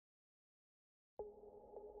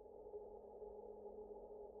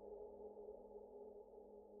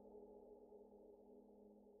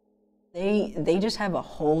They just have a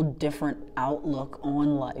whole different outlook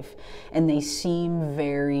on life, and they seem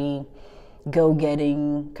very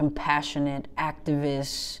go-getting, compassionate,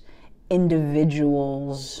 activists,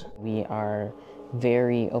 individuals. We are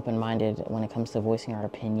very open-minded when it comes to voicing our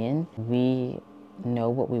opinion. We know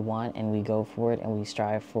what we want and we go for it and we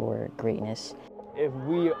strive for greatness. If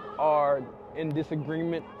we are in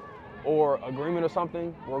disagreement or agreement or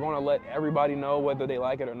something, we're going to let everybody know whether they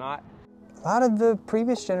like it or not. A lot of the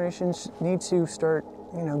previous generations need to start,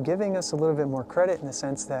 giving us a little bit more credit in the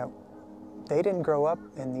sense that they didn't grow up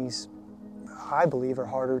in these, I believe, are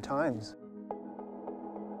harder times.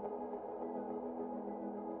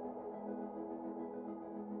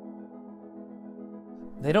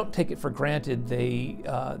 They don't take it for granted.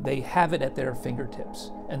 They have it at their fingertips,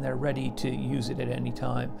 and they're ready to use it at any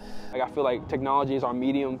time. Like, I feel like technology is our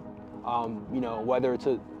medium. Whether it's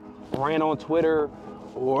a rant on Twitter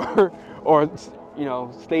or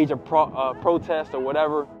stage a protest or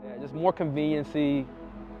whatever. Yeah, just more conveniency,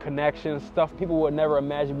 connections, stuff people would never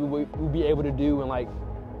imagine we'd be able to do in like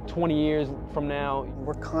 20 years from now.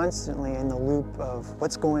 We're constantly in the loop of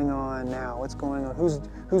what's going on now, what's going on,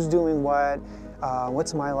 who's doing what,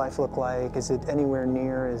 what's my life look like, is it anywhere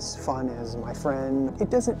near as fun as my friend? It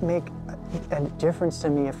doesn't make a difference to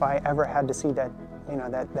me if I ever had to see that,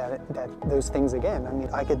 those things again. I mean,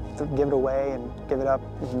 I could give it away and give it up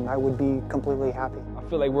and I would be completely happy. I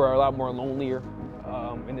feel like we're a lot more lonelier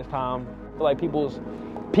in this time. I feel like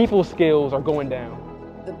people's skills are going down.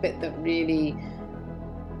 The bit that really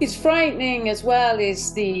is frightening as well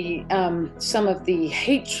is the some of the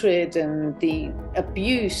hatred and the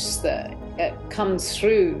abuse that comes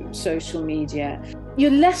through social media.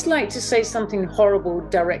 You're less likely to say something horrible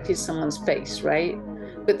directly to someone's face, right?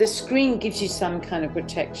 But the screen gives you some kind of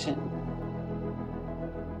protection.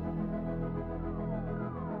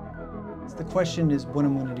 The question is what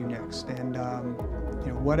I'm going to do next, and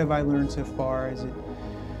what have I learned so far? Has it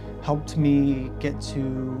helped me get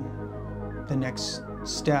to the next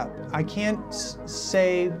step? I can't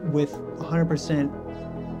say with 100%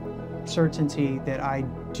 certainty that I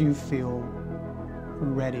do feel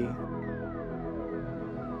ready.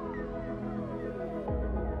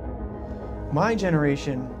 My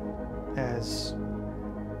generation has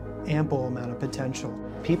ample amount of potential.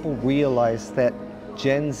 People realize that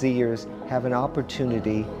Gen Zers have an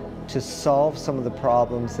opportunity to solve some of the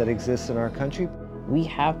problems that exist in our country. We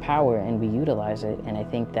have power and we utilize it, and I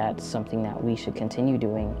think that's something that we should continue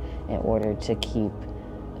doing in order to keep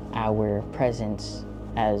our presence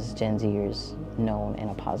as Gen Zers known in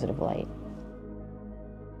a positive light.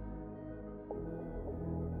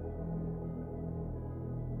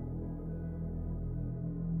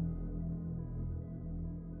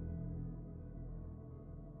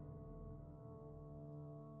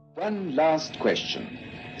 One last question.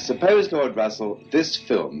 Suppose, Lord Russell, this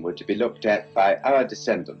film were to be looked at by our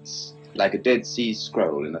descendants, like a Dead Sea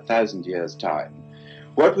Scroll in 1,000 years' time.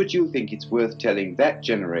 What would you think it's worth telling that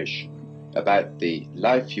generation about the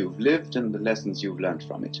life you've lived and the lessons you've learned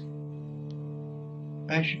from it?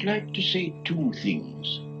 I should like to say two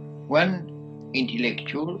things. One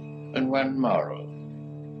intellectual and one moral.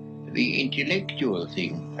 The intellectual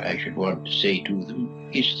thing I should want to say to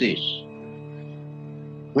them is this.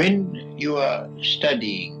 When you are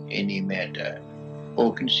studying any matter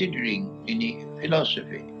or considering any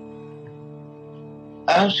philosophy,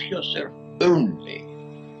 ask yourself only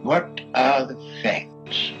what are the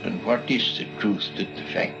facts and what is the truth that the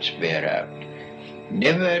facts bear out.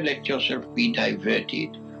 Never let yourself be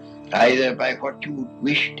diverted either by what you would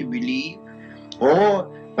wish to believe or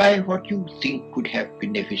by what you think could have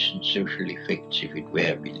beneficent social effects if it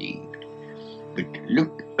were believed. But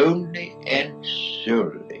look only and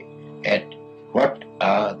solely at what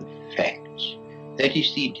are the facts. That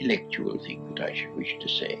is the intellectual thing that I should wish to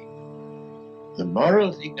say. The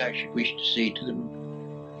moral thing I should wish to say to them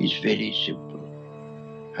is very simple.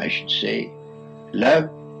 I should say, love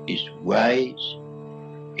is wise,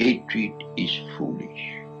 hatred is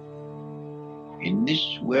foolish. In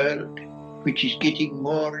this world, which is getting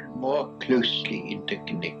more and more closely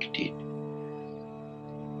interconnected,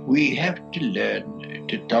 we have to learn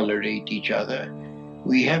to tolerate each other.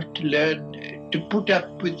 We have to learn to put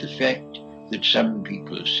up with the fact that some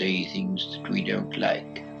people say things that we don't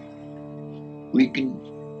like. We can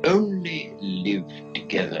only live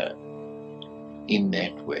together in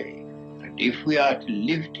that way. And if we are to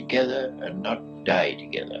live together and not die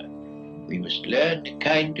together, we must learn a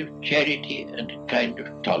kind of charity and a kind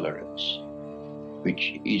of tolerance,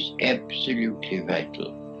 which is absolutely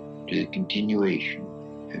vital to the continuation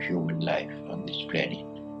of human life on this planet.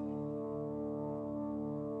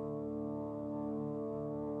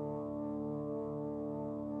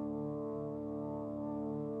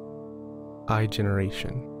 I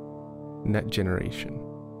generation, net generation,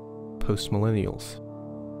 post-millennials,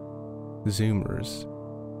 Zoomers,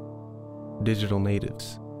 digital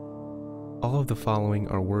natives. All of the following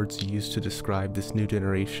are words used to describe this new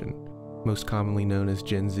generation, most commonly known as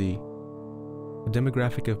Gen Z, a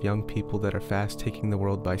demographic of young people that are fast taking the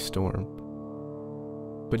world by storm.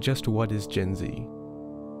 But just what is Gen Z?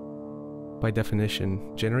 By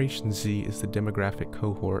definition, Generation Z is the demographic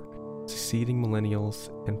cohort succeeding millennials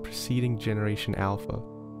and preceding Generation Alpha,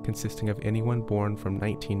 consisting of anyone born from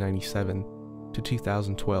 1997 to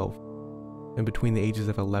 2012, and between the ages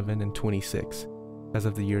of 11 and 26, as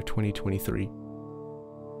of the year 2023.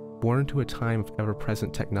 Born into a time of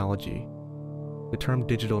ever-present technology, the term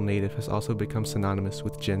digital native has also become synonymous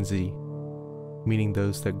with Gen Z, meaning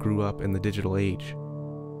those that grew up in the digital age.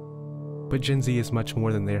 But Gen Z is much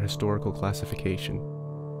more than their historical classification.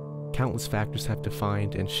 Countless factors have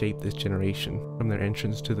defined and shaped this generation, from their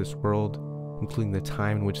entrance to this world, including the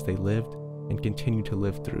time in which they lived and continue to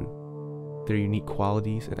live through, their unique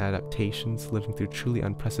qualities and adaptations living through truly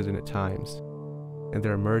unprecedented times, and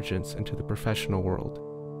their emergence into the professional world,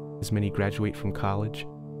 as many graduate from college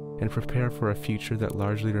and prepare for a future that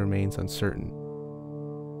largely remains uncertain.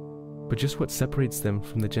 But just what separates them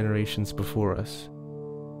from the generations before us?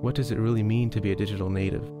 What does it really mean to be a digital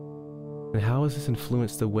native? And how has this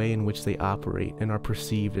influenced the way in which they operate and are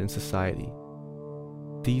perceived in society?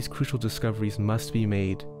 These crucial discoveries must be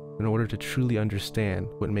made in order to truly understand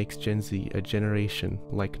what makes Gen Z a generation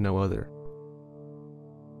like no other.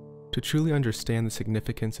 To truly understand the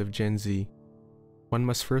significance of Gen Z, one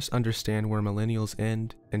must first understand where millennials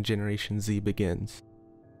end and Generation Z begins.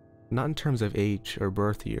 Not in terms of age or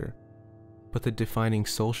birth year, but the defining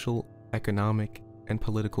social, economic, and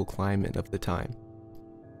political climate of the time.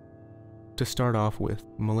 To start off with,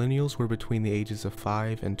 millennials were between the ages of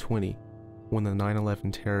 5 and 20 when the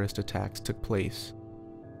 9/11 terrorist attacks took place,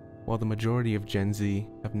 while the majority of Gen Z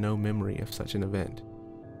have no memory of such an event.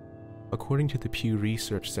 According to the Pew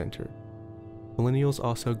Research Center, millennials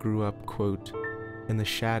also grew up, quote, in the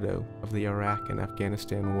shadow of the Iraq and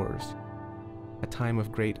Afghanistan wars, a time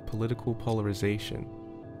of great political polarization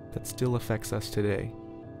that still affects us today,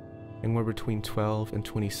 and were between 12 and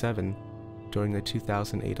 27 during the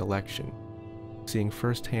 2008 election, seeing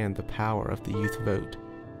firsthand the power of the youth vote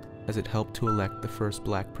as it helped to elect the first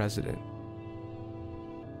black president.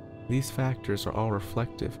 These factors are all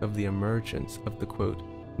reflective of the emergence of the, quote,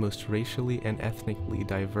 most racially and ethnically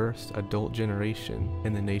diverse adult generation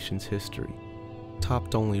in the nation's history,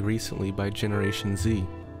 topped only recently by Generation Z.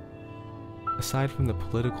 Aside from the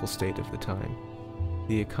political state of the time,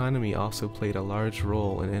 the economy also played a large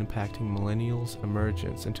role in impacting millennials'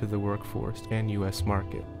 emergence into the workforce and U.S.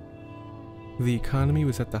 market. The economy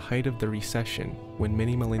was at the height of the recession when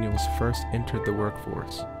many millennials first entered the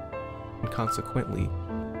workforce, and consequently,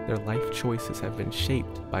 their life choices have been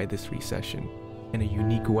shaped by this recession in a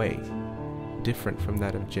unique way, different from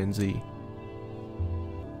that of Gen Z.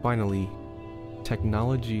 Finally,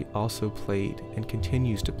 technology also played and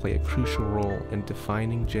continues to play a crucial role in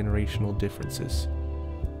defining generational differences.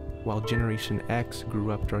 While Generation X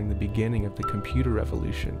grew up during the beginning of the computer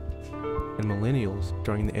revolution, and millennials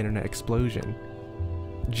during the internet explosion,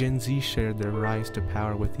 Gen Z shared their rise to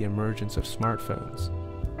power with the emergence of smartphones,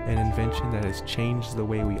 an invention that has changed the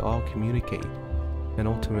way we all communicate and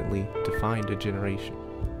ultimately defined a generation.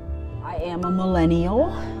 I am a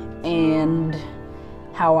millennial, and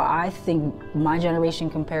how I think my generation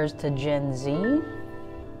compares to Gen Z,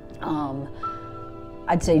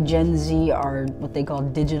 I'd say Gen Z are what they call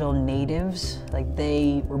digital natives. Like,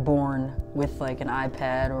 they were born with like an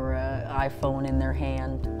iPad or an iPhone in their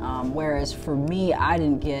hand. Whereas for me, I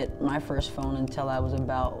didn't get my first phone until I was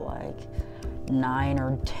about like 9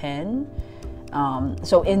 or 10.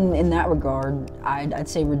 So in that regard, I'd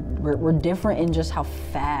say we're different in just how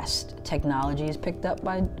fast technology is picked up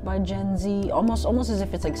by Gen Z. Almost as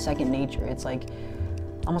if it's like second nature. It's like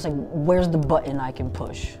almost like, where's the button I can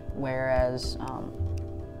push? Whereas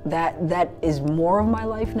that is more of my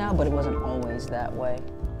life now, but it wasn't always that way.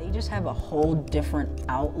 They just have a whole different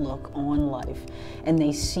outlook on life, and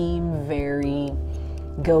they seem very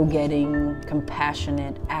go-getting,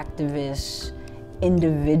 compassionate, activists,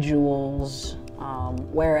 individuals.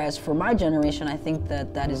 Whereas for my generation, I think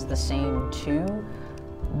that is the same too,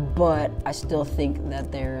 but I still think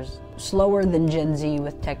that there's slower than Gen Z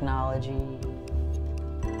with technology.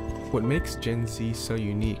 What makes Gen Z so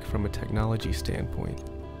unique from a technology standpoint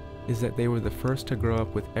is that they were the first to grow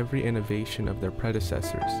up with every innovation of their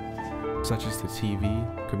predecessors, such as the TV,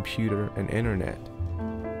 computer, and internet,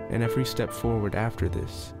 and every step forward after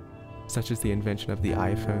this, such as the invention of the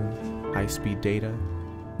iPhone, high-speed data,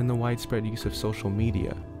 and the widespread use of social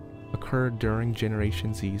media occurred during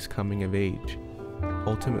Generation Z's coming of age,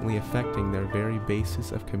 ultimately affecting their very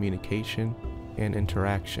basis of communication and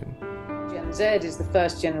interaction. Gen Z is the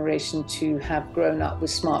first generation to have grown up with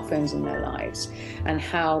smartphones in their lives, and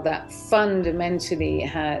how that fundamentally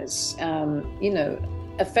has,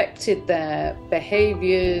 affected their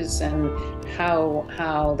behaviors and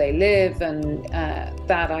how they live, and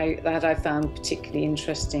that I found particularly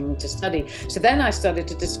interesting to study. So then I started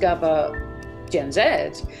to discover Gen Z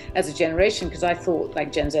as a generation, because I thought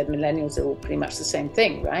like Gen Z, millennials are all pretty much the same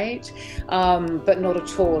thing, right? But not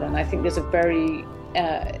at all. And I think there's a very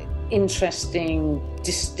interesting,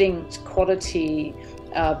 distinct quality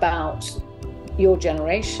about your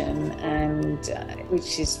generation, and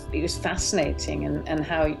it was fascinating, and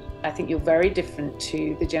how I think you're very different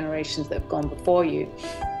to the generations that have gone before you.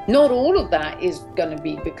 Not all of that is going to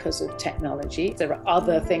be because of technology. There are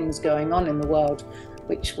other things going on in the world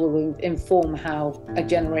which will inform how a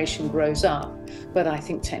generation grows up, but I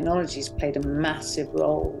think technology's played a massive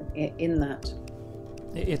role in that.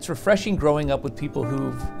 It's refreshing growing up with people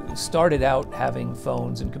who've started out having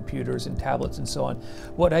phones and computers and tablets and so on.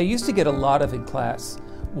 What I used to get a lot of in class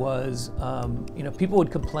was, people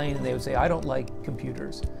would complain and they would say, I don't like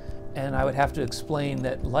computers. And I would have to explain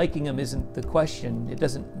that liking them isn't the question. It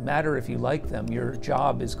doesn't matter if you like them. Your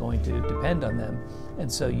job is going to depend on them. And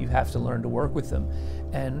so you have to learn to work with them.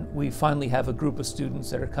 And we finally have a group of students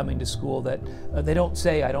that are coming to school that they don't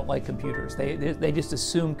say, I don't like computers. They just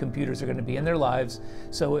assume computers are going to be in their lives.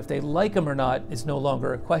 So if they like them or not, it's no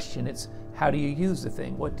longer a question. It's how do you use the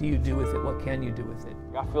thing? What do you do with it? What can you do with it?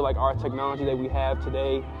 I feel like our technology that we have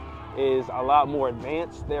today is a lot more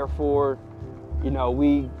advanced. Therefore,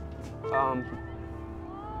 we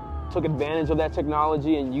took advantage of that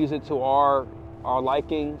technology and use it to our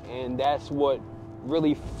liking, and that's what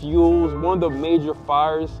really fuels one of the major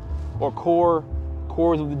fires or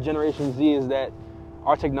cores of the Generation Z, is that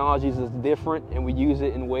our technologies is different and we use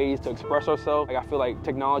it in ways to express ourselves. Like, I feel like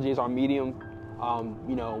technology is our medium,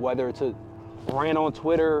 whether it's a rant on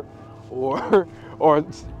Twitter or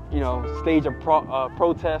stage a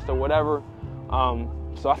protest or whatever.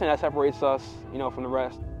 So I think that separates us, from the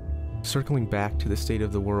rest. Circling back to the state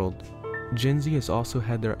of the world, Gen Z has also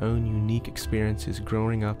had their own unique experiences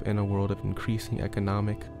growing up in a world of increasing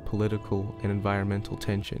economic, political, and environmental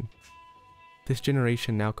tension. This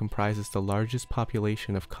generation now comprises the largest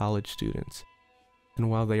population of college students, and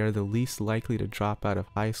while they are the least likely to drop out of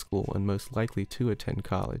high school and most likely to attend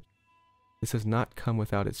college, this has not come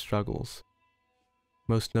without its struggles.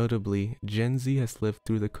 Most notably, Gen Z has lived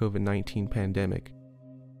through the COVID-19 pandemic,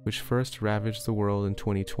 which first ravaged the world in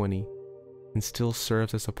 2020 and still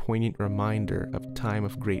serves as a poignant reminder of a time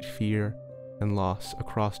of great fear and loss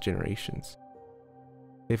across generations.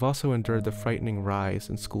 They've also endured the frightening rise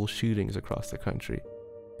in school shootings across the country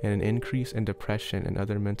and an increase in depression and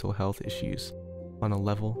other mental health issues on a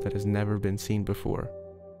level that has never been seen before.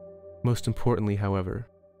 Most importantly, however,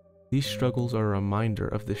 these struggles are a reminder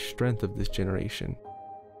of the strength of this generation,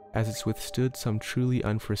 as it's withstood some truly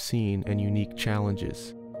unforeseen and unique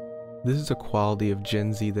challenges. This is a quality of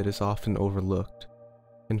Gen Z that is often overlooked.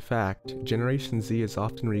 In fact, Generation Z is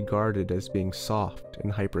often regarded as being soft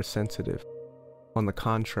and hypersensitive. On the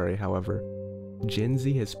contrary, however, Gen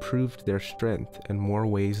Z has proved their strength in more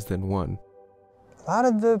ways than one. A lot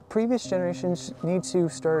of the previous generations need to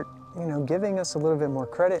start, giving us a little bit more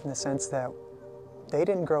credit, in the sense that they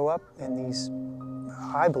didn't grow up in these,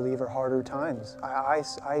 I believe, are harder times.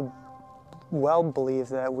 I well believe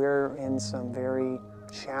that we're in some very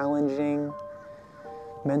challenging,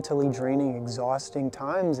 mentally draining, exhausting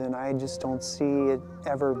times, and I just don't see it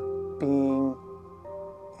ever being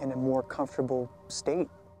in a more comfortable state.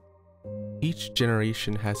 Each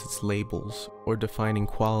generation has its labels or defining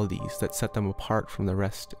qualities that set them apart from the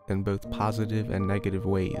rest in both positive and negative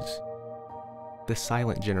ways. The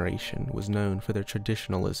silent generation was known for their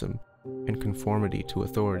traditionalism and conformity to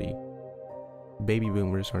authority. Baby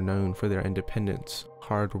boomers are known for their independence,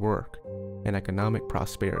 hard work, and economic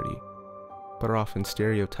prosperity, but are often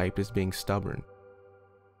stereotyped as being stubborn.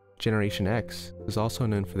 Generation X is also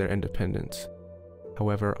known for their independence,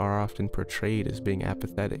 however are often portrayed as being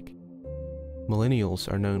apathetic.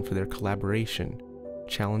 Millennials are known for their collaboration,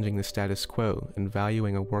 challenging the status quo and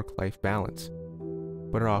valuing a work-life balance,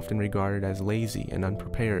 but are often regarded as lazy and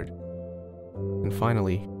unprepared. And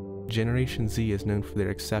finally, Generation Z is known for their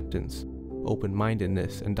acceptance,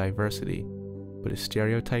 open-mindedness, and diversity, but is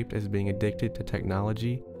stereotyped as being addicted to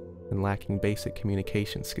technology and lacking basic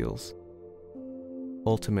communication skills.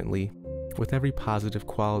 Ultimately, with every positive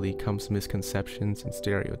quality comes misconceptions and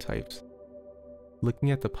stereotypes.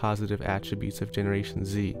 Looking at the positive attributes of Generation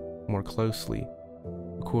Z more closely,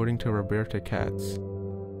 according to Roberta Katz,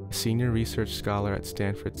 a senior research scholar at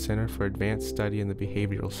Stanford Center for Advanced Study in the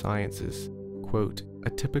Behavioral Sciences, quote,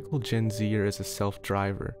 "A typical Gen Zer is a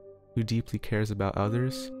self-driver who deeply cares about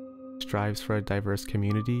others, strives for a diverse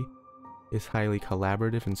community, is highly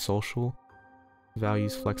collaborative and social,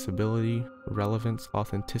 values flexibility, relevance,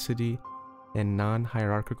 authenticity, and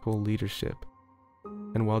non-hierarchical leadership,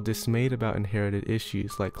 and while dismayed about inherited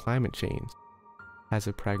issues like climate change, has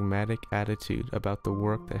a pragmatic attitude about the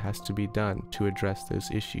work that has to be done to address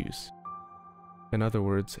those issues." In other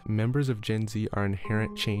words, members of Gen Z are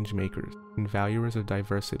inherent change makers and valuers of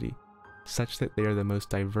diversity, such that they are the most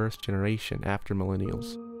diverse generation after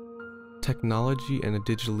millennials. Technology and a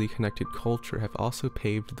digitally connected culture have also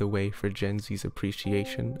paved the way for Gen Z's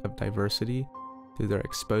appreciation of diversity through their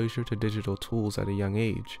exposure to digital tools at a young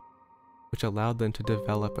age, which allowed them to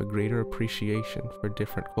develop a greater appreciation for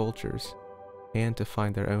different cultures and to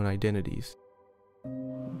find their own identities.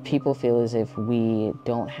 People feel as if we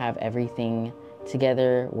don't have everything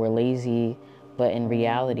together, we're lazy, but in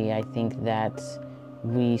reality, I think that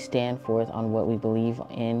we stand forth on what we believe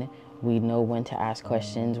in. We know when to ask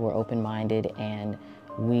questions, we're open-minded, and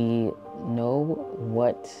we know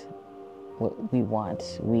what we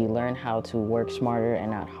want. We learn how to work smarter and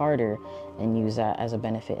not harder and use that as a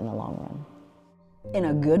benefit in the long run. In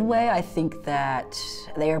a good way, I think that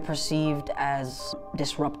they are perceived as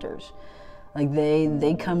disruptors. Like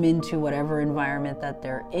they come into whatever environment that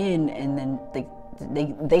they're in, and then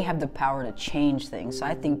they have the power to change things. So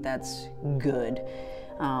I think that's good.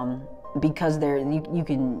 Because you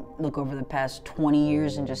can look over the past 20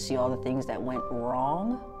 years and just see all the things that went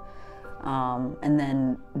wrong. And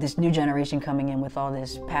then this new generation coming in with all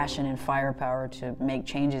this passion and firepower to make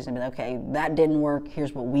changes and be like, okay, that didn't work,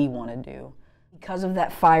 here's what we want to do. Because of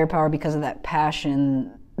that firepower, because of that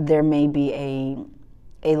passion, there may be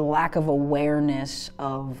a lack of awareness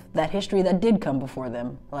of that history that did come before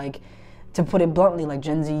them. Like, to put it bluntly, like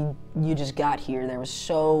Gen Z, you just got here. There was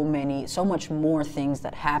so much more things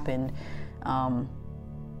that happened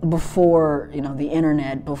before, the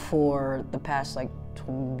internet, before the past like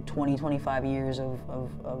 20, 25 years of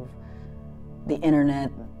the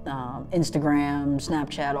internet, Instagram,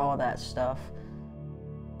 Snapchat, all that stuff.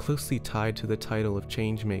 Closely tied to the title of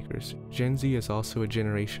changemakers, Gen Z is also a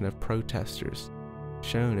generation of protesters,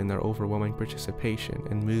 shown in their overwhelming participation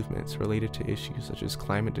in movements related to issues such as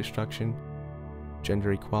climate destruction,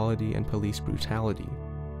 gender equality, and police brutality.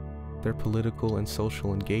 Their political and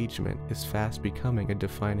social engagement is fast becoming a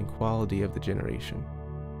defining quality of the generation.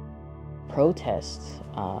 Protests,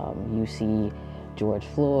 you see George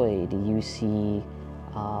Floyd, you see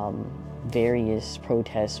various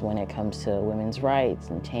protests when it comes to women's rights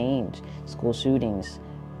and change, school shootings.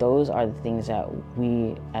 Those are the things that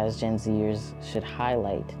we as Gen Zers should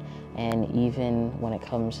highlight. And even when it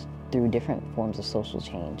comes through different forms of social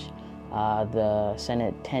change. The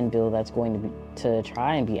Senate 10 bill that's going to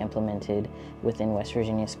try and be implemented within West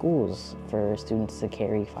Virginia schools for students to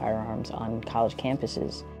carry firearms on college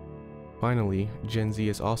campuses. Finally, Gen Z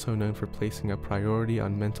is also known for placing a priority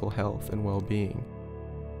on mental health and well-being.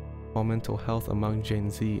 While mental health among Gen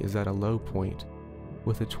Z is at a low point,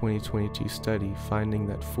 with a 2022 study finding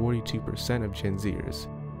that 42% of Gen Zers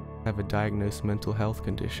have a diagnosed mental health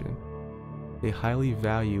condition, they highly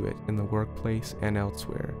value it in the workplace and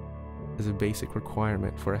elsewhere as a basic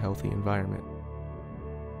requirement for a healthy environment.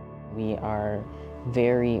 We are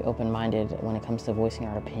very open-minded when it comes to voicing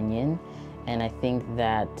our opinion, and I think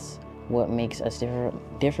that what makes us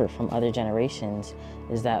differ from other generations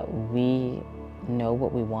is that we know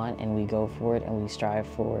what we want and we go for it and we strive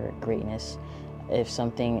for greatness. If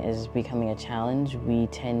something is becoming a challenge, we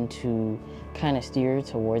tend to kind of steer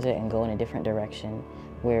towards it and go in a different direction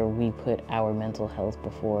where we put our mental health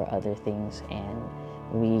before other things, and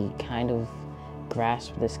we kind of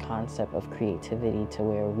grasp this concept of creativity to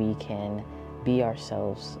where we can be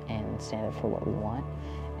ourselves and stand up for what we want.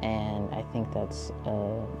 And I think that's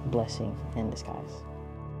a blessing in disguise.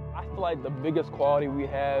 I feel like the biggest quality we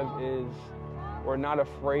have is we're not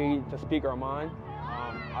afraid to speak our mind.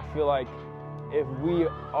 I feel like if we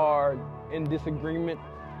are in disagreement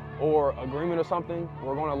or agreement or something,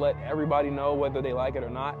 we're going to let everybody know whether they like it or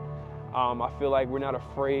not. I feel like we're not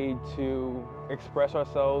afraid to express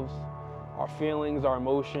ourselves, our feelings, our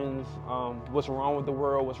emotions, what's wrong with the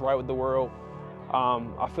world, what's right with the world.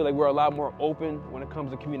 I feel like we're a lot more open when it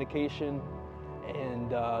comes to communication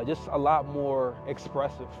and just a lot more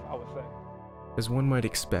expressive, I would say. As one might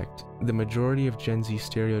expect, the majority of Gen Z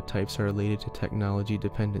stereotypes are related to technology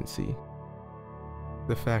dependency.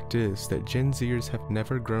 The fact is that Gen Zers have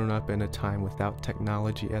never grown up in a time without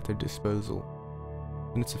technology at their disposal,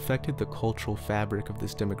 and it's affected the cultural fabric of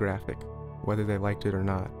this demographic, whether they liked it or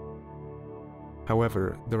not.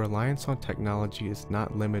 However, the reliance on technology is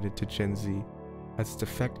not limited to Gen Z, as its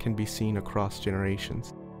effect can be seen across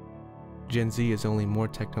generations. Gen Z is only more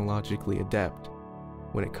technologically adept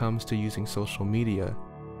when it comes to using social media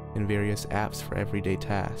and various apps for everyday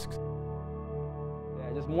tasks.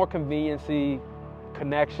 Yeah, just more conveniency,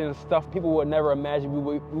 connections, stuff people would never imagine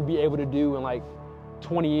we would be able to do in like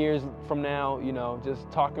 20 years from now, you know, just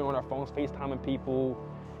talking on our phones, FaceTiming people,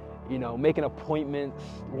 you know, making appointments,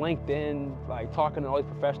 LinkedIn, like talking to all these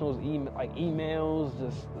professionals, emails,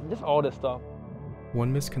 just all this stuff.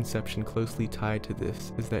 One misconception closely tied to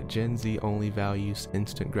this is that Gen Z only values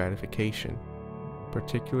instant gratification,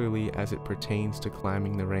 particularly as it pertains to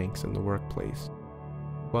climbing the ranks in the workplace.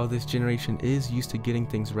 While this generation is used to getting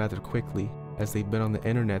things rather quickly, as they've been on the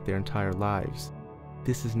internet their entire lives,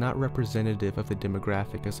 this is not representative of the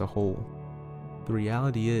demographic as a whole. The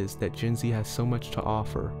reality is that Gen Z has so much to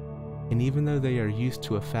offer, and even though they are used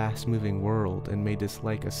to a fast-moving world and may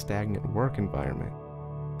dislike a stagnant work environment,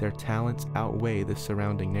 their talents outweigh the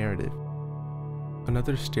surrounding narrative.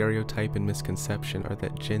 Another stereotype and misconception are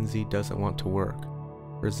that Gen Z doesn't want to work,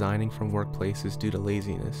 resigning from workplaces due to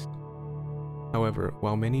laziness. However,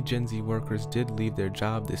 while many Gen Z workers did leave their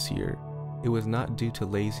job this year, it was not due to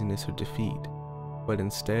laziness or defeat, but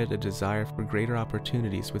instead a desire for greater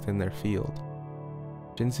opportunities within their field.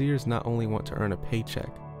 Gen Zers not only want to earn a paycheck,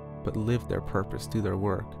 but live their purpose through their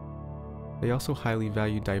work. They also highly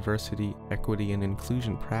value diversity, equity, and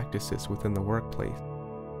inclusion practices within the workplace,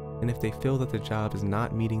 and if they feel that the job is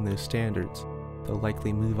not meeting those standards, they'll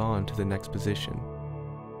likely move on to the next position.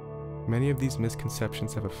 Many of these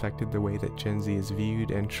misconceptions have affected the way that Gen Z is viewed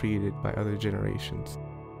and treated by other generations.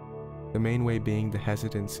 The main way being the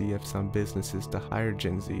hesitancy of some businesses to hire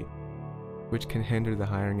Gen Z, which can hinder the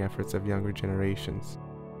hiring efforts of younger generations.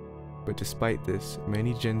 But despite this,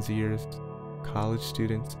 many Gen Zers, college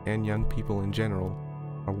students, and young people in general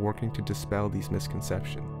are working to dispel these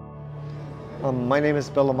misconceptions. My name is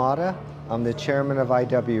Bill Imada. I'm the chairman of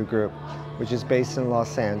IW Group, which is based in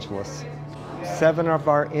Los Angeles. 7 of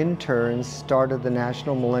our interns started the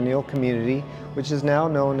National Millennial Community, which is now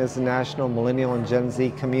known as the National Millennial and Gen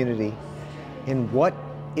Z Community. And what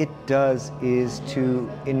it does is to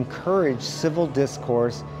encourage civil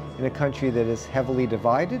discourse in a country that is heavily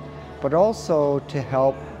divided, but also to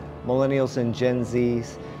help millennials and Gen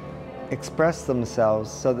Zs express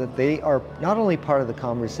themselves so that they are not only part of the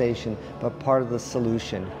conversation, but part of the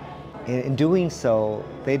solution. In doing so,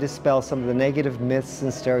 they dispel some of the negative myths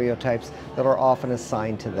and stereotypes that are often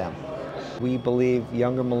assigned to them. We believe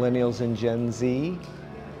younger millennials and Gen Z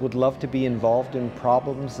would love to be involved in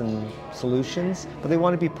problems and solutions, but they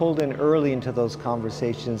want to be pulled in early into those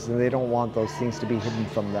conversations, and they don't want those things to be hidden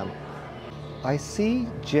from them. I see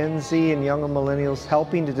Gen Z and younger millennials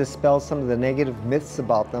helping to dispel some of the negative myths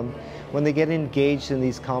about them when they get engaged in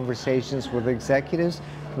these conversations with executives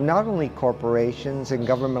from not only corporations and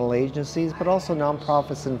governmental agencies, but also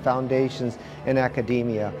nonprofits and foundations and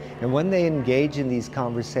academia. And when they engage in these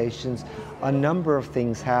conversations, a number of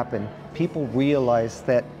things happen. People realize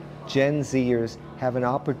that Gen Zers have an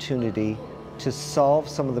opportunity to solve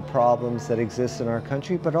some of the problems that exist in our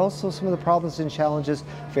country, but also some of the problems and challenges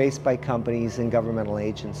faced by companies and governmental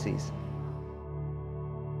agencies.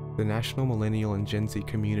 The National Millennial and Gen Z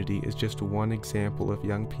community is just one example of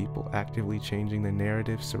young people actively changing the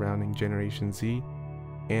narrative surrounding Generation Z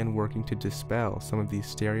and working to dispel some of these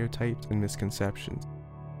stereotypes and misconceptions.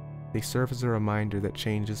 They serve as a reminder that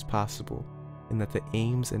change is possible and that the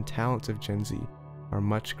aims and talents of Gen Z are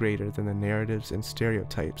much greater than the narratives and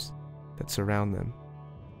stereotypes that surround them.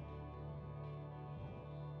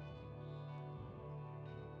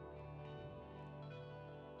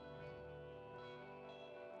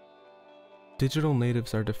 Digital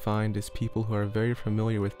natives are defined as people who are very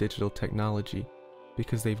familiar with digital technology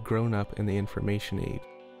because they've grown up in the information age.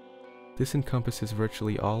 This encompasses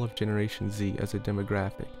virtually all of Generation Z as a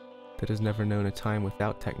demographic that has never known a time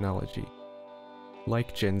without technology.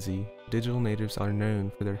 Like Gen Z, digital natives are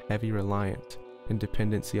known for their heavy reliance and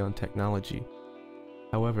dependency on technology.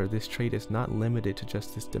 However, this trait is not limited to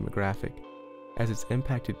just this demographic, as it's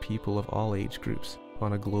impacted people of all age groups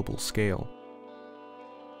on a global scale.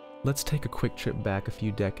 Let's take a quick trip back a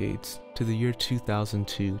few decades, to the year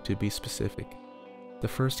 2002 to be specific. The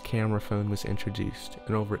first camera phone was introduced,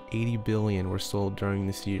 and over 80 billion were sold during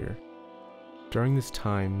this year. During this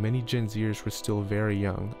time, many Gen Zers were still very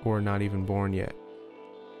young, or not even born yet.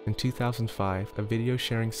 In 2005, a video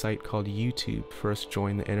sharing site called YouTube first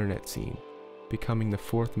joined the internet scene, becoming the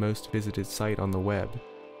 4th most visited site on the web.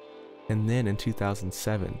 And then in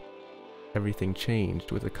 2007, everything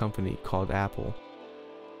changed with a company called Apple.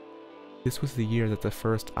 This was the year that the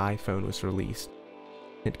first iPhone was released.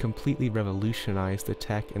 It completely revolutionized the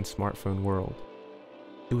tech and smartphone world.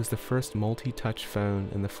 It was the first multi-touch phone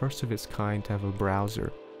and the first of its kind to have a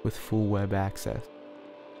browser with full web access.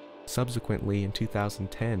 Subsequently, in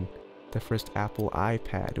 2010, the first Apple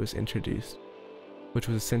iPad was introduced, which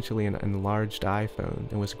was essentially an enlarged iPhone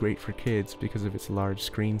and was great for kids because of its large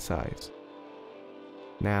screen size.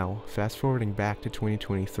 Now, fast forwarding back to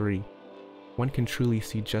 2023, one can truly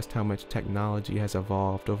see just how much technology has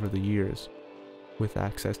evolved over the years, with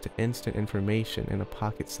access to instant information in a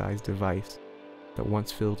pocket-sized device that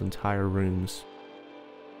once filled entire rooms.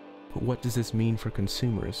 But what does this mean for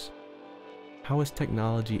consumers? How has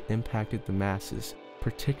technology impacted the masses,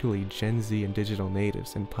 particularly Gen Z and digital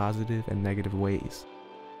natives, in positive and negative ways?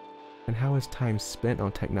 And how has time spent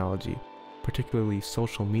on technology, particularly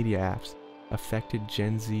social media apps, affected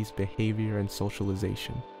Gen Z's behavior and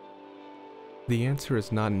socialization? The answer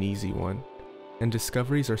is not an easy one, and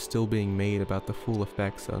discoveries are still being made about the full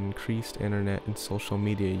effects of increased internet and social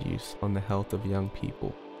media use on the health of young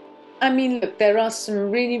people. I mean, look, there are some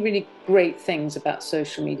really, really great things about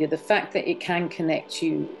social media. The fact that it can connect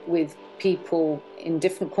you with people in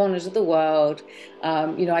different corners of the world.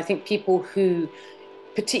 I think people who,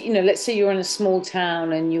 let's say you're in a small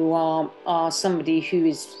town and you are somebody who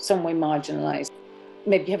is some way marginalized.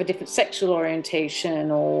 Maybe you have a different sexual orientation,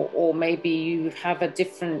 or maybe you have a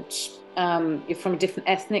different, you're from a different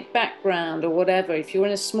ethnic background or whatever. If you're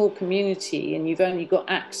in a small community and you've only got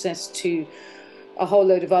access to a whole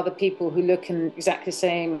load of other people who look exactly the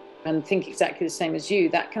same and think exactly the same as you,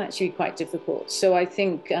 that can actually be quite difficult. So I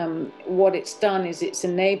think what it's done is it's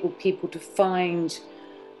enabled people to find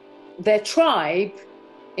their tribe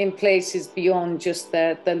in places beyond just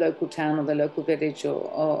their local town or their local village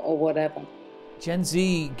or whatever. Gen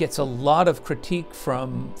Z gets a lot of critique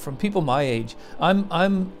from people my age.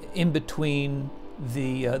 I'm in between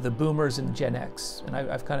the boomers and Gen X, and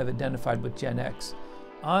I've kind of identified with Gen X.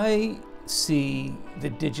 I see the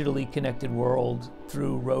digitally connected world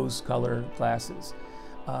through rose-colored glasses.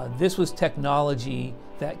 This was technology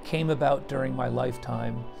that came about during my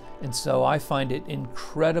lifetime, and so I find it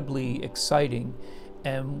incredibly exciting.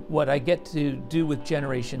 And what I get to do with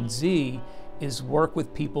Generation Z is work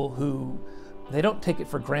with people who they don't take it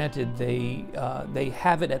for granted. They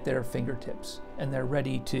have it at their fingertips, and they're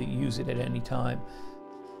ready to use it at any time.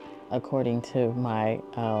 According to my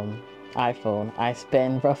iPhone, I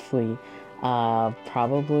spend roughly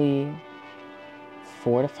probably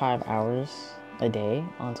 4 to 5 hours a day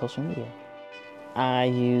on social media. I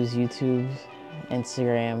use YouTube,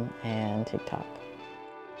 Instagram, and TikTok.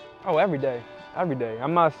 Oh, every day. Every day.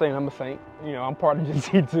 I'm not saying I'm a saint. I'm part of Gen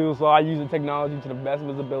Z too, so I use the technology to the best of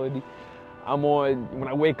its ability. I'm on, when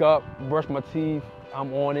I wake up, brush my teeth,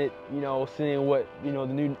 I'm on it, seeing what, the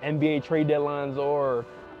new NBA trade deadlines are, or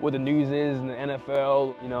what the news is in the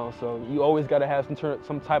NFL, so you always got to have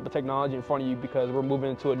some type of technology in front of you, because we're moving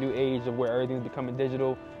into a new age of where everything's becoming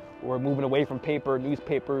digital. We're moving away from paper,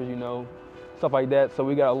 newspapers, stuff like that. So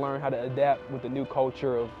we got to learn how to adapt with the new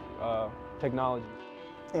culture of technology.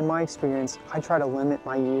 In my experience, I try to limit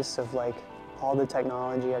my use of all the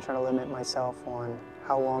technology. I try to limit myself on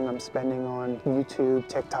how long I'm spending on YouTube,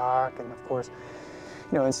 TikTok, and of course,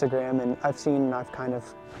 Instagram. And I've kind of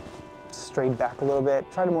strayed back a little bit,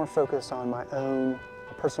 try to more focus on my own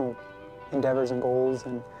personal endeavors and goals.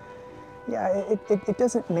 And yeah, it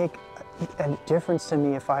doesn't make a difference to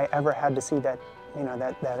me if I ever had to see that,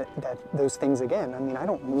 those things again. I mean, I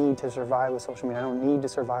don't need to survive with social media. I don't need to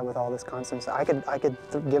survive with all this constant stuff. I could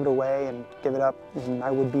give it away and give it up, and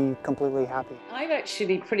I would be completely happy. I've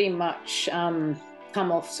actually pretty much come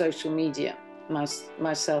off social media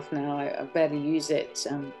myself now. I barely use it.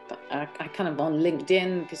 But I kind of on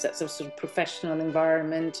LinkedIn, because that's a sort of professional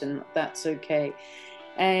environment, and that's okay.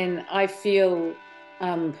 And I feel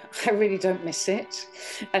I really don't miss it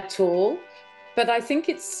at all. But I think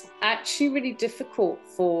it's actually really difficult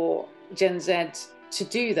for Gen Z to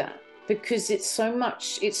do that, because it's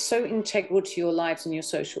so integral to your lives and your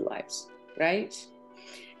social lives, right?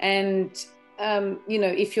 And,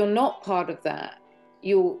 if you're not part of that,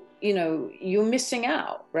 you're missing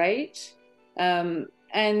out, right?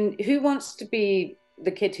 And who wants to be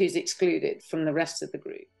the kid who's excluded from the rest of the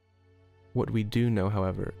group? What we do know,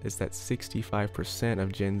 however, is that 65%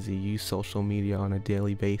 of Gen Z use social media on a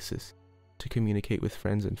daily basis to communicate with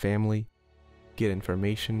friends and family, get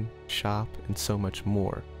information, shop, and so much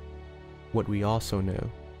more. What we also know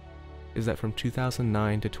is that from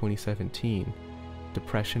 2009 to 2017,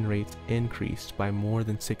 depression rates increased by more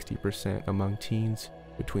than 60% among teens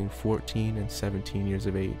between 14 and 17 years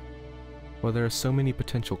of age. While there are so many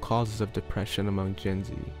potential causes of depression among Gen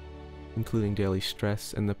Z, including daily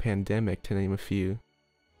stress and the pandemic to name a few,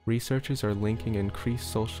 researchers are linking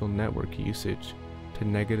increased social network usage to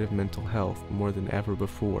negative mental health more than ever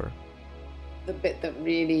before. The bit that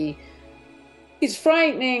really is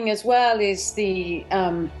frightening as well is the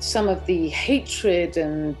some of the hatred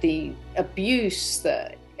and the abuse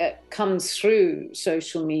that comes through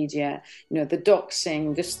social media, you know, the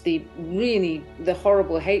doxing, just the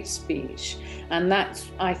horrible hate speech. And that,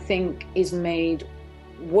 I think, is made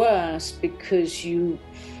worse because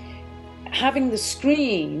having the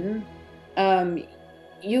screen,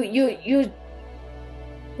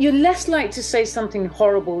 you're less likely to say something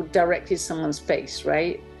horrible directly to someone's face,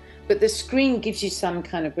 right? But the screen gives you some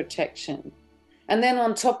kind of protection. And then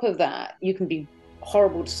on top of that, you can be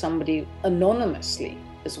horrible to somebody anonymously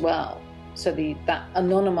as well. So that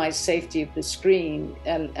anonymized safety of the screen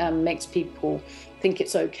makes people think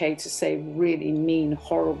it's okay to say really mean,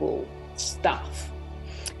 horrible stuff.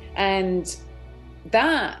 And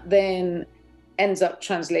that then ends up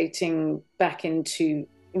translating back into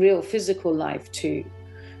real physical life too,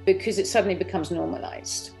 because it suddenly becomes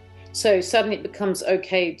normalized. So suddenly it becomes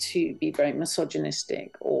okay to be very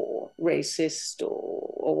misogynistic or racist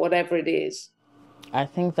or whatever it is. I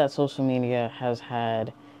think that social media has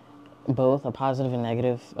had both a positive and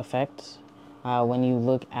negative effect. When you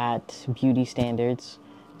look at beauty standards,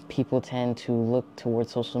 people tend to look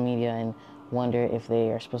towards social media and wonder if they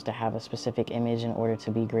are supposed to have a specific image in order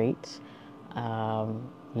to be great.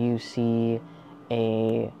 You see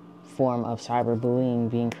a form of cyberbullying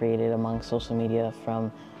being created among social media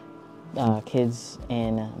from kids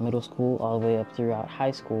in middle school all the way up throughout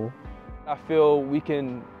high school. I feel we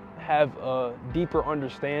can have a deeper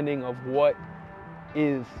understanding of what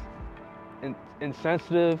is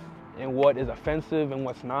insensitive and what is offensive and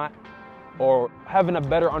what's not, or having a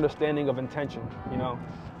better understanding of intention, you know.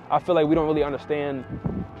 I feel like we don't really understand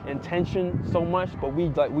intention so much, but we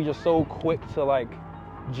just so quick to like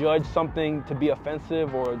judge something to be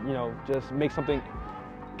offensive, or you know, just make something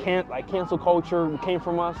like cancel culture came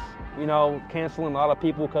from us, you know, canceling a lot of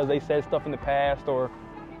people because they said stuff in the past, or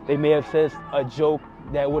they may have said a joke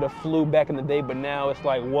that would have flew back in the day, but now it's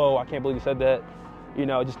like, whoa, I can't believe you said that. You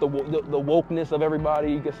know, just the wokeness of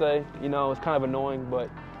everybody, you could say, you know, it's kind of annoying, but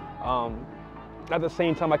at the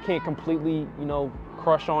same time, I can't completely, you know,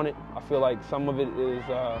 crush on it. I feel like some of it is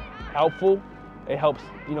helpful. It helps,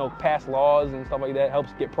 you know, pass laws and stuff like that,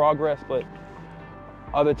 helps get progress, but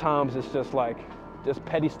other times it's just like, just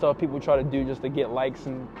petty stuff people try to do just to get likes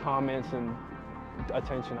and comments and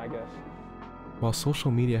attention, I guess. While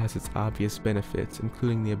social media has its obvious benefits,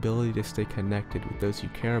 including the ability to stay connected with those you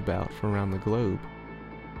care about from around the globe,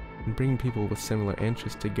 and bringing people with similar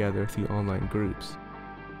interests together through online groups,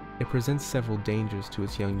 it presents several dangers to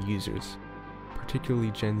its young users,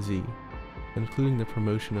 particularly Gen Z, including the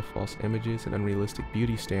promotion of false images and unrealistic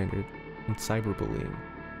beauty standards and cyberbullying.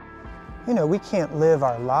 You know, we can't live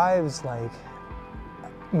our lives like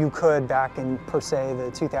you could back in, per se, the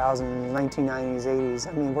 2000s, 1990s, 80s.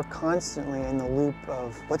 I mean, we're constantly in the loop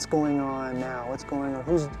of what's going on now, what's going on,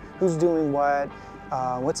 who's doing what,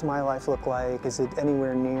 what's my life look like, is it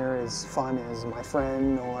anywhere near as fun as my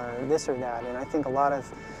friend, or this or that. And I think a lot of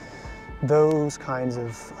those kinds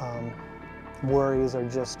of worries are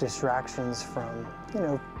just distractions from, you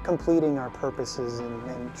know, completing our purposes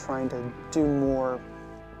and trying to do more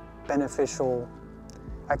beneficial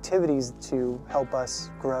activities to help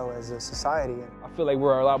us grow as a society. I feel like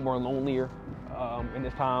we're a lot more lonelier in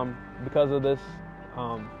this time because of this,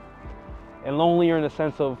 and lonelier in the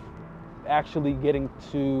sense of actually getting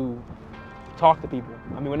to talk to people.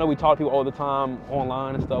 I mean, I know we talk to people all the time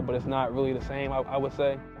online and stuff, but it's not really the same, I would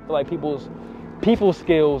say. I feel like people's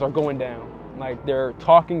skills are going down. Like their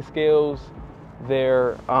talking skills,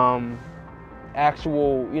 their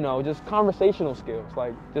actual, you know, just conversational skills,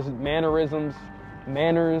 like just mannerisms,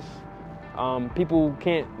 manners. People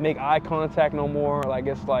can't make eye contact no more. Like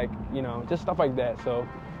it's like, you know, just stuff like that. So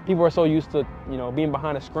people are so used to, you know, being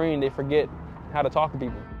behind a screen, they forget how to talk to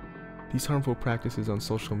people. These harmful practices on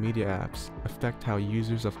social media apps affect how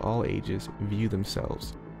users of all ages view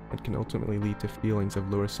themselves and can ultimately lead to feelings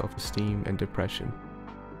of lower self-esteem and depression.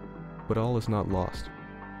 But all is not lost.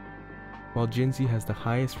 While Gen Z has the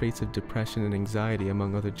highest rates of depression and anxiety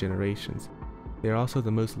among other generations, they are also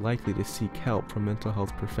the most likely to seek help from mental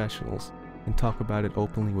health professionals and talk about it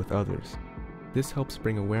openly with others. This helps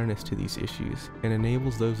bring awareness to these issues and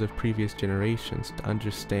enables those of previous generations to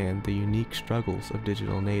understand the unique struggles of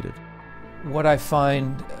digital natives. What I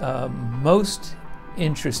find most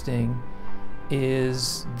interesting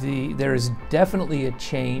is there is definitely a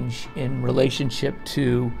change in relationship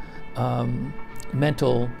to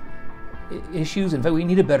mental issues. In fact, we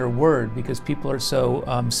need a better word because people are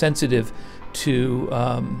so sensitive to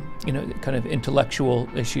kind of intellectual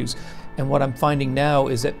issues. And what I'm finding now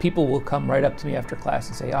is that people will come right up to me after class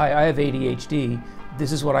and say, I have ADHD,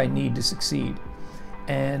 this is what I need to succeed.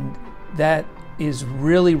 And that is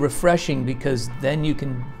really refreshing because then you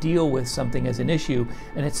can deal with something as an issue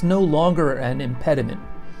and it's no longer an impediment.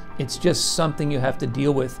 It's just something you have to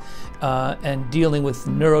deal with, and dealing with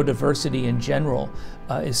neurodiversity in general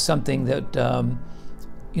is something that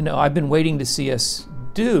I've been waiting to see us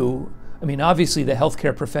do. I mean, obviously the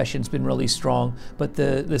healthcare profession's been really strong, but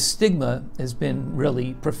the stigma has been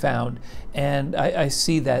really profound, and I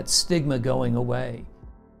see that stigma going away.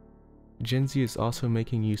 Gen Z is also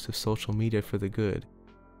making use of social media for the good,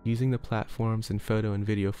 using the platforms in photo and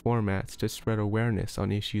video formats to spread awareness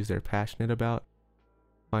on issues they're passionate about,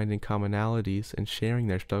 finding commonalities and sharing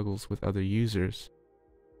their struggles with other users,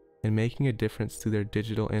 and making a difference through their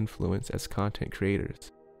digital influence as content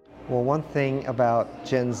creators. Well, one thing about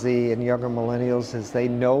Gen Z and younger millennials is they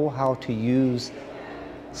know how to use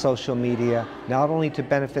social media not only to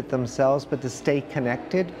benefit themselves but to stay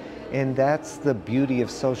connected. And that's the beauty of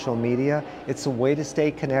social media. It's a way to stay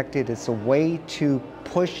connected. It's a way to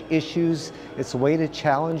push issues. It's a way to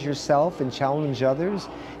challenge yourself and challenge others.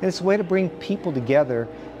 And it's a way to bring people together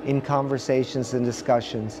in conversations and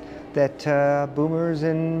discussions that boomers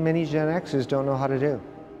and many Gen Xers don't know how to do.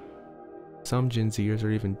 Some Gen Zers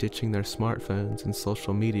are even ditching their smartphones and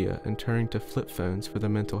social media and turning to flip phones for their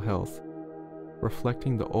mental health,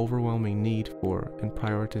 reflecting the overwhelming need for and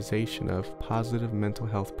prioritization of positive mental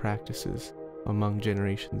health practices among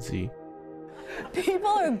Generation Z. People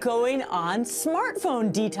are going on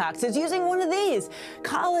smartphone detoxes using one of these.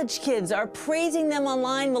 College kids are praising them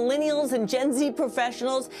online. Millennials and Gen Z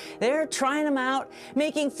professionals, they're trying them out,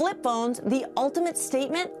 making flip phones the ultimate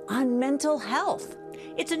statement on mental health.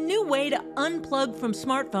 It's a new way to unplug from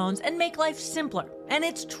smartphones and make life simpler, and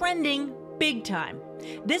it's trending big time.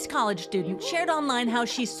 This college student shared online how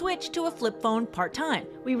she switched to a flip phone part-time.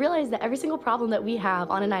 We realized that every single problem that we have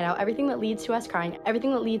on a night out, everything that leads to us crying,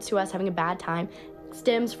 everything that leads to us having a bad time,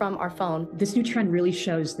 stems from our phone. This new trend really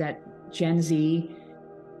shows that Gen Z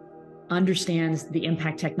understands the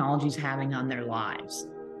impact technology is having on their lives.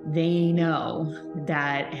 They know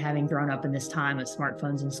that having grown up in this time of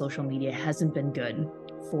smartphones and social media hasn't been good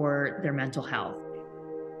for their mental health.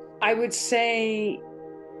 I would say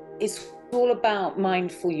it's all about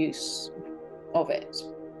mindful use of it.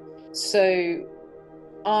 So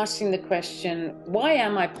asking the question, why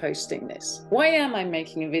am I posting this? Why am I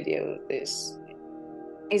making a video of this?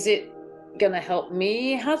 Is it going to help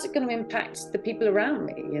me? How's it going to impact the people around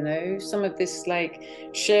me? You know, some of this like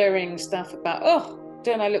sharing stuff about, oh,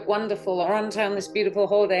 don't I look wonderful, or aren't I on this beautiful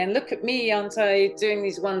holiday, and look at me, aren't I doing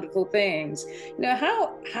these wonderful things? You know,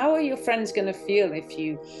 how are your friends going to feel if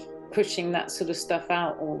you pushing that sort of stuff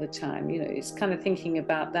out all the time? You know, it's kind of thinking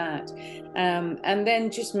about that, and then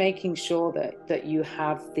just making sure that you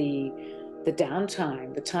have the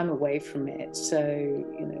downtime, the time away from it. So,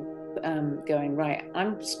 you know, going, right,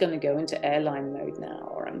 I'm just going to go into airline mode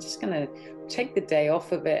now, or I'm just going to take the day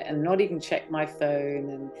off of it and not even check my phone.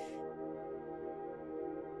 And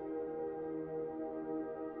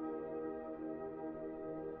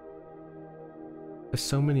as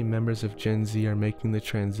so many members of Gen Z are making the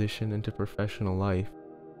transition into professional life,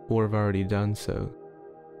 or have already done so,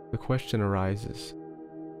 the question arises,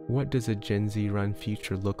 what does a Gen Z-run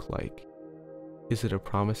future look like? Is it a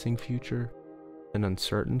promising future? An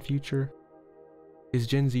uncertain future? Is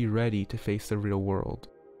Gen Z ready to face the real world,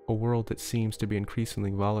 a world that seems to be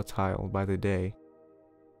increasingly volatile by the day?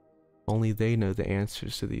 Only they know the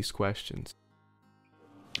answers to these questions.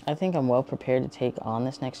 I think I'm well prepared to take on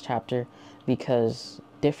this next chapter because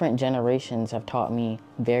different generations have taught me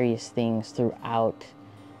various things throughout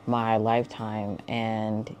my lifetime,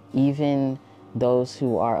 and even those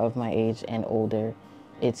who are of my age and older,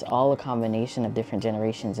 it's all a combination of different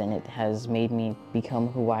generations, and it has made me become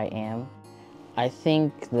who I am. I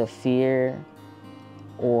think the fear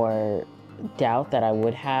or doubt that I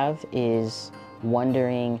would have is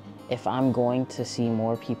wondering if I'm going to see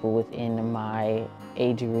more people within my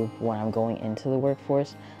age group when I'm going into the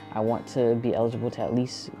workforce. I want to be eligible to at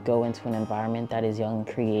least go into an environment that is young and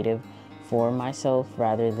creative for myself,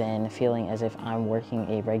 rather than feeling as if I'm working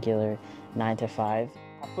a regular 9 to 5.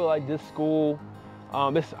 I feel like this school,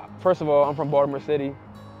 first of all, I'm from Baltimore City.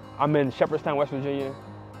 I'm in Shepherdstown, West Virginia.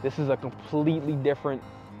 This is a completely different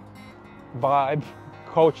vibe,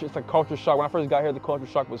 culture. It's a culture shock. When I first got here, the culture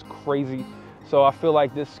shock was crazy. So I feel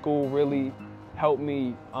like this school really helped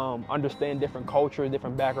me understand different cultures,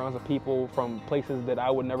 different backgrounds of people from places that I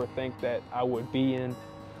would never think that I would be in.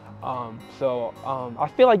 I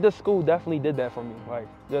feel like this school definitely did that for me, like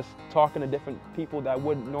just talking to different people that I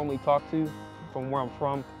wouldn't normally talk to from where I'm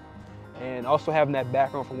from, and also having that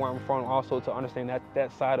background from where I'm from also to understand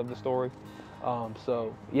that side of the story.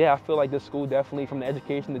 Yeah, I feel like this school definitely, from the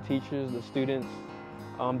education, the teachers, the students,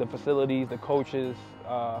 the facilities, the coaches,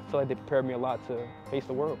 I feel like they prepared me a lot to face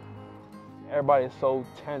the world. Everybody is so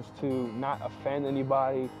tense to not offend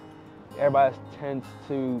anybody. Everybody tends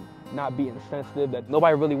to not be insensitive, that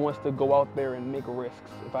nobody really wants to go out there and make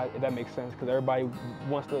risks, if that makes sense, because everybody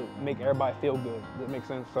wants to make everybody feel good. Does that make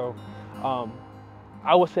sense? So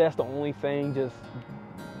I would say that's the only thing, just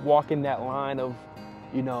walking that line of,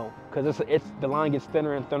 you know, because the line gets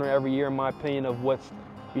thinner and thinner every year, in my opinion, of what's,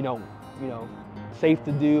 you know, safe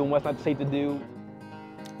to do and what's not safe to do.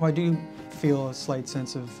 Well, I do feel a slight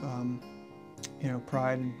sense of, you know,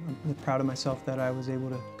 pride, and I'm proud of myself that I was able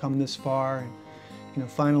to come this far and, you know,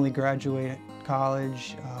 finally graduate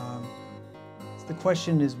college. The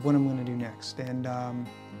question is what I'm going to do next, and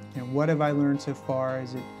you know, what have I learned so far?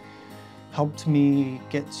 Has it helped me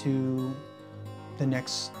get to the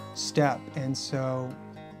next step? And so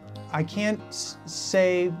I can't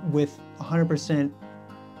say with 100%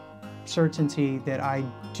 certainty that I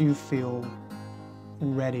do feel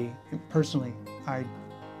ready. Personally, I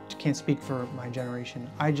can't speak for my generation.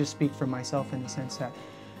 I just speak for myself in the sense that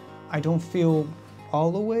I don't feel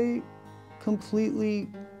all the way completely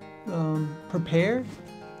prepared,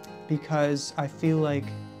 because I feel like,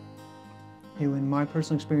 you know, in my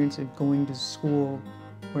personal experience of going to school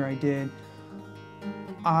where I did,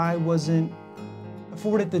 I wasn't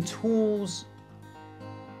afforded the tools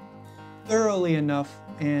thoroughly enough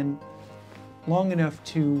and long enough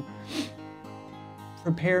to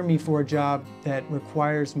prepare me for a job that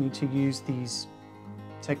requires me to use these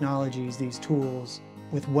technologies, these tools.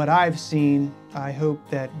 With what I've seen, I hope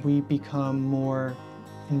that we become more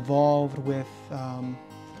involved with,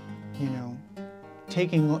 you know,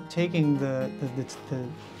 taking the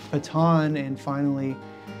baton and finally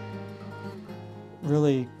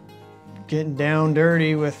really getting down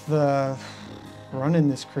dirty with running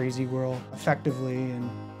this crazy world effectively and,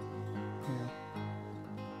 you know,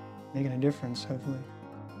 making a difference, hopefully.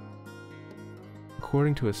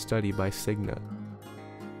 According to a study by Cigna,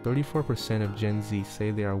 34% of Gen Z say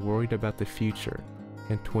they are worried about the future,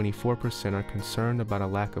 and 24% are concerned about a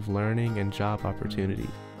lack of learning and job opportunities.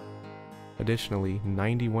 Additionally,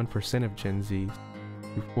 91% of Gen Z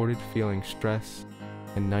reported feeling stress,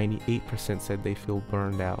 and 98% said they feel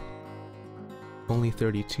burned out. Only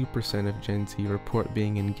 32% of Gen Z report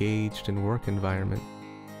being engaged in work environment,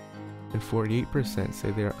 and 48% say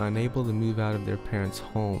they are unable to move out of their parents'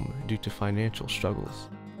 home due to financial struggles.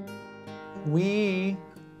 We,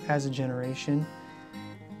 as a generation,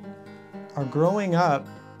 are growing up,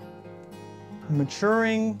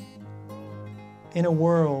 maturing in a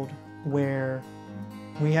world where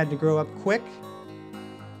we had to grow up quick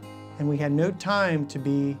and we had no time to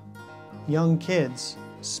be young kids,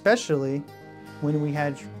 especially when we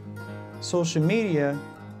had social media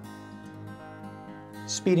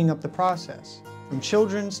speeding up the process. From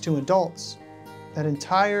children to adults, that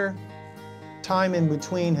entire time in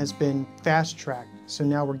between has been fast-tracked. So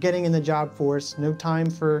now we're getting in the job force, no time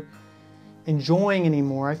for enjoying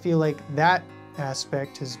anymore. I feel like that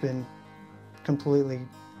aspect has been completely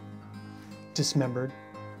dismembered.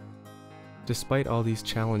 Despite all these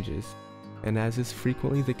challenges, and as is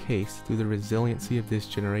frequently the case through the resiliency of this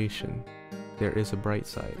generation, there is a bright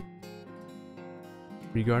side.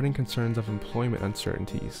 Regarding concerns of employment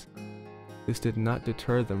uncertainties, this did not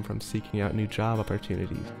deter them from seeking out new job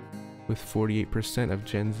opportunities, with 48% of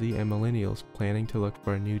Gen Z and millennials planning to look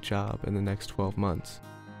for a new job in the next 12 months.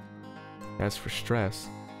 As for stress,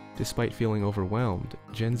 despite feeling overwhelmed,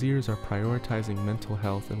 Gen Zers are prioritizing mental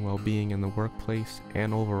health and well-being in the workplace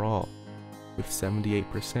and overall, with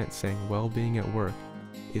 78% saying well-being at work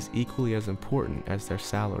is equally as important as their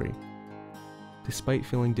salary. Despite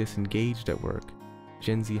feeling disengaged at work,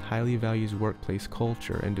 Gen Z highly values workplace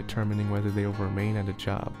culture in determining whether they will remain at a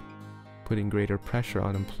job, putting greater pressure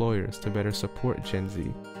on employers to better support Gen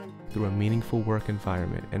Z through a meaningful work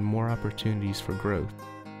environment and more opportunities for growth.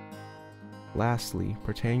 Lastly,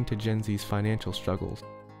 pertaining to Gen Z's financial struggles,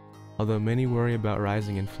 although many worry about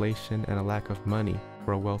rising inflation and a lack of money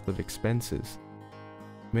or a wealth of expenses,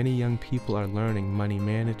 many young people are learning money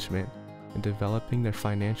management and developing their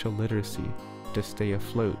financial literacy to stay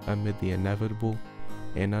afloat amid the inevitable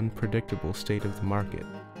and unpredictable state of the market.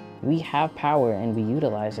 We have power and we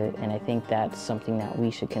utilize it, and I think that's something that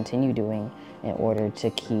we should continue doing in order to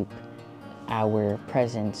keep our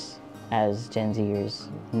presence as Gen Zers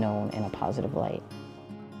known in a positive light.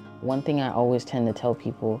 One thing I always tend to tell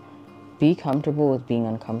people, be comfortable with being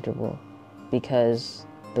uncomfortable, because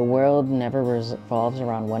the world never revolves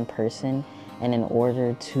around one person, and in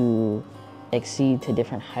order to exceed to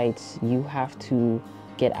different heights, you have to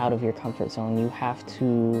get out of your comfort zone. You have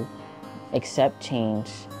to accept change,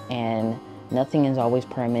 and nothing is always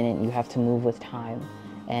permanent. You have to move with time.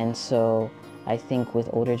 And so I think with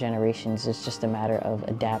older generations, it's just a matter of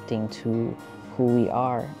adapting to who we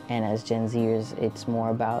are. And as Gen Zers, it's more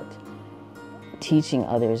about teaching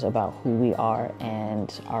others about who we are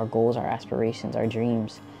and our goals, our aspirations, our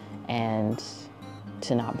dreams, and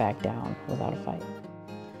to not back down without a fight.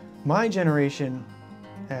 My generation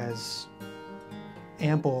has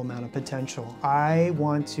ample amount of potential. I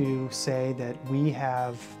want to say that we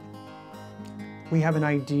have an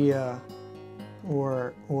idea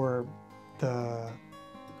or the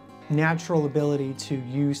natural ability to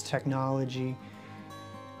use technology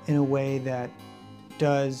in a way that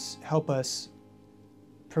does help us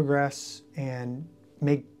progress and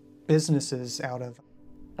make businesses out of.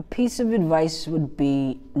 A piece of advice would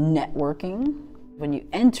be networking. When you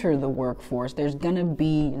enter the workforce, there's gonna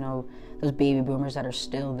be, those baby boomers that are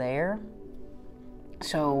still there.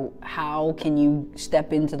 So how can you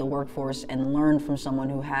step into the workforce and learn from someone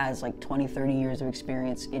who has like 20, 30 years of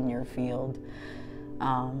experience in your field?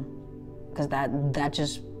 Because that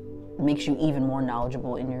just makes you even more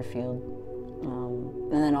knowledgeable in your field.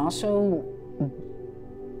 And then also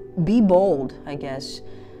be bold, I guess.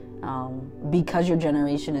 Because your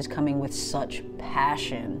generation is coming with such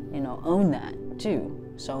passion, own that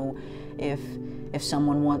too. So if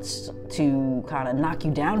someone wants to kind of knock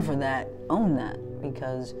you down for that, own that,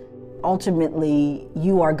 because ultimately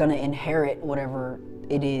you are going to inherit whatever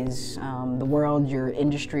it is, the world, your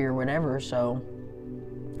industry, or whatever. So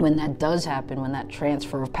when that does happen, when that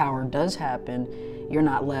transfer of power does happen, you're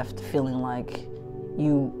not left feeling like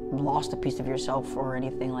you lost a piece of yourself or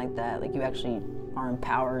anything like that. Like, you actually are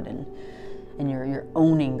empowered, and you're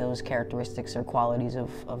owning those characteristics or qualities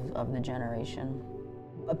of the generation.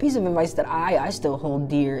 A piece of advice that I still hold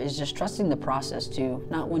dear is just trusting the process too,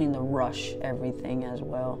 not wanting to rush everything as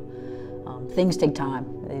well. Things take time,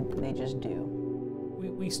 they just do.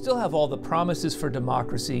 We still have all the promises for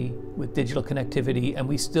democracy with digital connectivity, and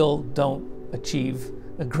we still don't achieve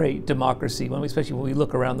a great democracy, especially when we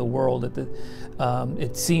look around the world.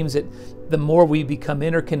 It seems that the more we become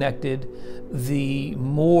interconnected, the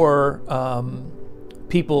more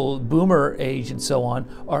people, boomer age and so on,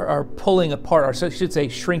 are pulling apart, or so I should say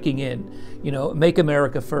shrinking in. Make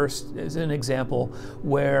America First is an example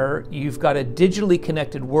where you've got a digitally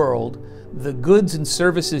connected world. The goods and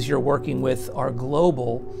services you're working with are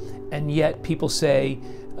global, and yet people say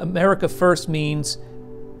America First means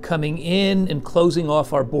coming in and closing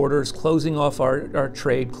off our borders, closing off our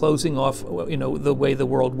trade, closing off the way the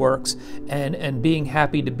world works, and being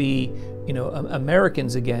happy to be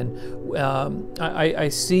Americans again. I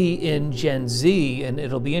see in Gen Z, and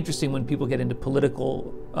it'll be interesting when people get into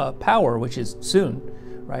political power, which is soon,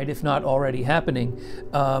 right, if not already happening,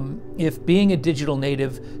 if being a digital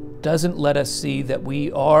native doesn't let us see that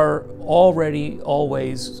we are already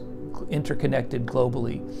always interconnected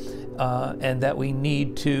globally, and that we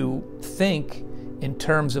need to think in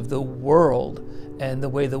terms of the world and the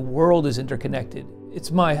way the world is interconnected.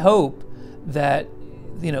 It's my hope that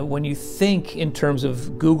when you think in terms of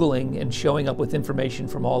Googling and showing up with information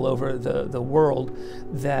from all over the world,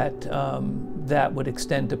 that that would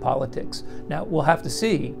extend to politics. Now, we'll have to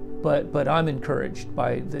see, but I'm encouraged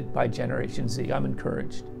by Generation Z. I'm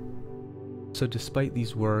encouraged. So despite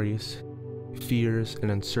these worries, fears,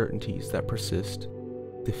 and uncertainties that persist,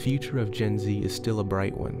 the future of Gen Z is still a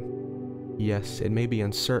bright one. Yes, it may be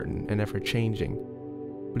uncertain and ever-changing,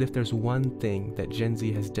 but if there's one thing that Gen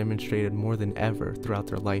Z has demonstrated more than ever throughout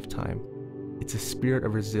their lifetime, it's a spirit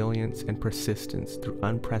of resilience and persistence through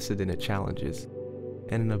unprecedented challenges,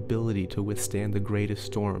 and an ability to withstand the greatest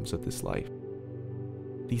storms of this life.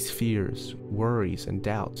 These fears, worries, and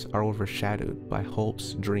doubts are overshadowed by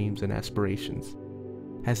hopes, dreams, and aspirations,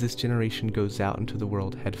 as this generation goes out into the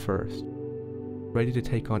world head first, ready to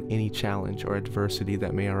take on any challenge or adversity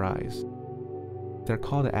that may arise. Their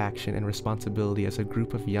call to action and responsibility as a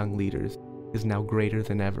group of young leaders is now greater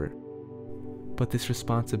than ever. But this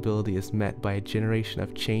responsibility is met by a generation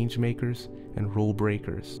of change makers and rule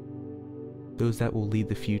breakers, those that will lead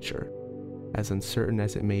the future, as uncertain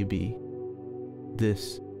as it may be.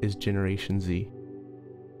 This is Generation Z.